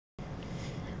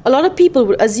A lot of people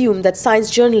would assume that science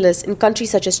journalists in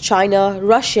countries such as China,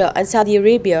 Russia, and Saudi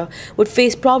Arabia would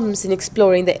face problems in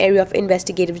exploring the area of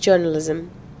investigative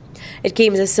journalism. It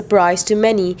came as a surprise to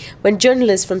many when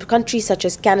journalists from countries such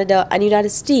as Canada and United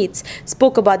States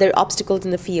spoke about their obstacles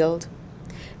in the field.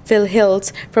 Phil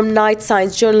Hills from Night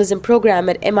Science Journalism program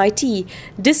at MIT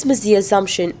dismissed the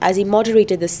assumption as he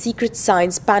moderated the Secret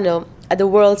Science panel at the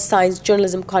World Science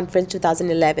Journalism Conference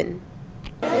 2011.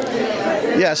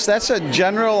 Yes, that's a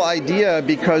general idea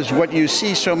because what you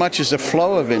see so much is a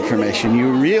flow of information. You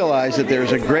realize that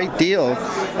there's a great deal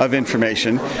of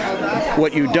information.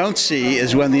 What you don't see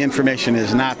is when the information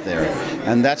is not there,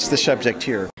 and that's the subject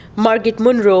here. Margaret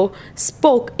Munro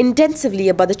spoke intensively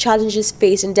about the challenges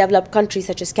faced in developed countries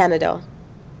such as Canada.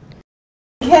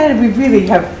 In Canada, we really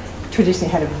have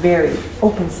traditionally had a very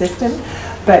open system,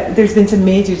 but there's been some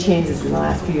major changes in the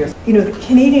last few years. You know, the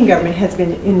Canadian government has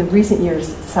been, in the recent years,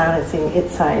 silencing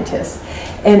its scientists,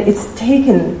 and it's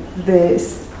taken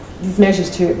these measures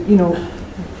to,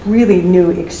 really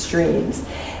new extremes,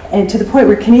 and to the point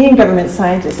where Canadian government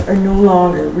scientists are no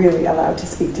longer really allowed to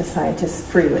speak to scientists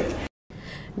freely.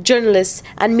 Journalists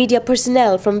and media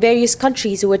personnel from various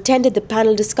countries who attended the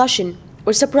panel discussion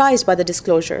were surprised by the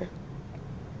disclosure.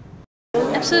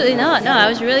 Absolutely not. No, I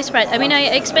was really surprised. I mean, I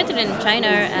expected it in China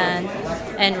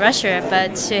and Russia,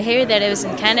 but to hear that it was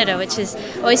in Canada, which has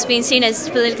always been seen as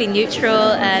politically neutral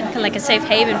and kind of like a safe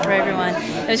haven for everyone,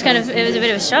 it was a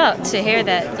bit of a shock to hear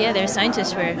that, yeah, their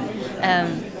scientists were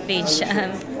being,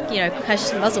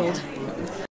 muzzled.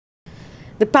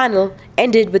 The panel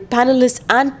ended with panelists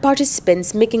and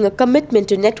participants making a commitment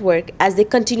to network as they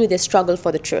continue their struggle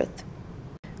for the truth.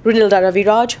 Runilda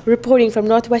Raviraj reporting from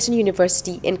Northwestern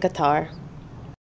University in Qatar.